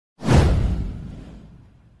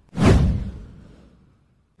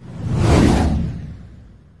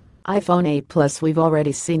iPhone 8 Plus. We've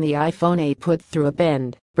already seen the iPhone 8 put through a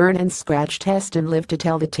bend, burn and scratch test and live to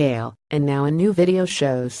tell the tale, and now a new video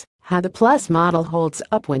shows how the Plus model holds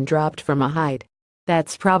up when dropped from a height.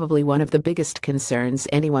 That's probably one of the biggest concerns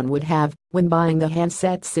anyone would have when buying the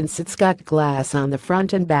handset, since it's got glass on the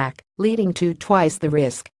front and back, leading to twice the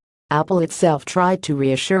risk. Apple itself tried to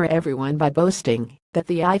reassure everyone by boasting that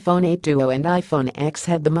the iPhone 8 Duo and iPhone X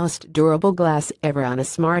had the most durable glass ever on a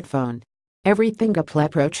smartphone. Everything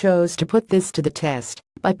Pro chose to put this to the test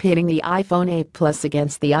by pitting the iPhone 8 Plus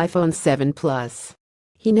against the iPhone 7 Plus.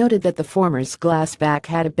 He noted that the former's glass back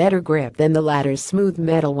had a better grip than the latter's smooth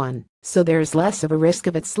metal one, so there's less of a risk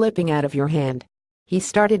of it slipping out of your hand. He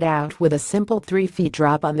started out with a simple 3 feet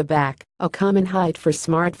drop on the back, a common height for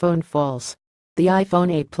smartphone falls. The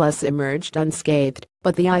iPhone 8 Plus emerged unscathed,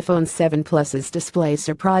 but the iPhone 7 Plus's display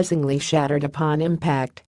surprisingly shattered upon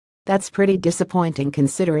impact. That's pretty disappointing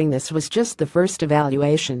considering this was just the first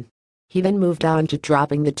evaluation. He then moved on to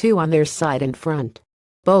dropping the two on their side and front.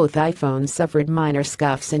 Both iPhones suffered minor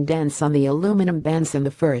scuffs and dents on the aluminum bends in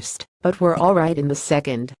the first, but were alright in the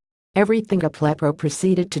second. Everything Pro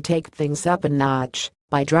proceeded to take things up a notch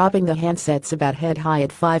by dropping the handsets about head high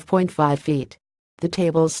at 5.5 feet. The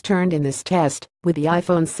tables turned in this test, with the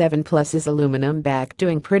iPhone 7 Plus's aluminum back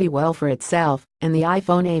doing pretty well for itself, and the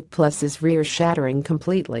iPhone 8 Plus's rear shattering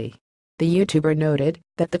completely. The YouTuber noted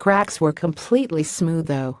that the cracks were completely smooth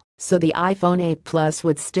though, so the iPhone 8 Plus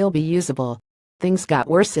would still be usable. Things got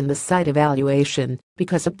worse in the site evaluation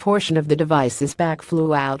because a portion of the device's back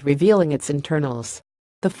flew out, revealing its internals.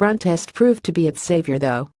 The front test proved to be its savior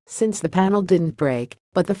though, since the panel didn't break,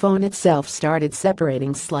 but the phone itself started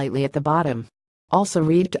separating slightly at the bottom. Also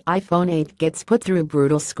read iPhone 8 gets put through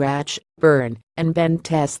brutal scratch, burn, and bend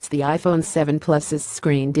tests. The iPhone 7 Plus's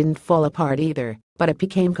screen didn't fall apart either, but it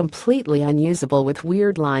became completely unusable with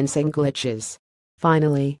weird lines and glitches.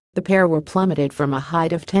 Finally, the pair were plummeted from a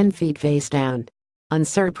height of 10 feet face down.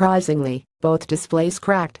 Unsurprisingly, both displays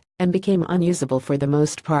cracked and became unusable for the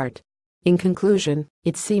most part. In conclusion,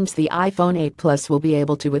 it seems the iPhone 8 Plus will be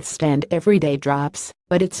able to withstand everyday drops,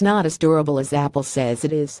 but it's not as durable as Apple says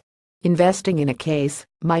it is. Investing in a case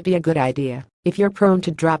might be a good idea if you're prone to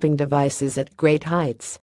dropping devices at great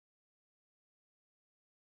heights.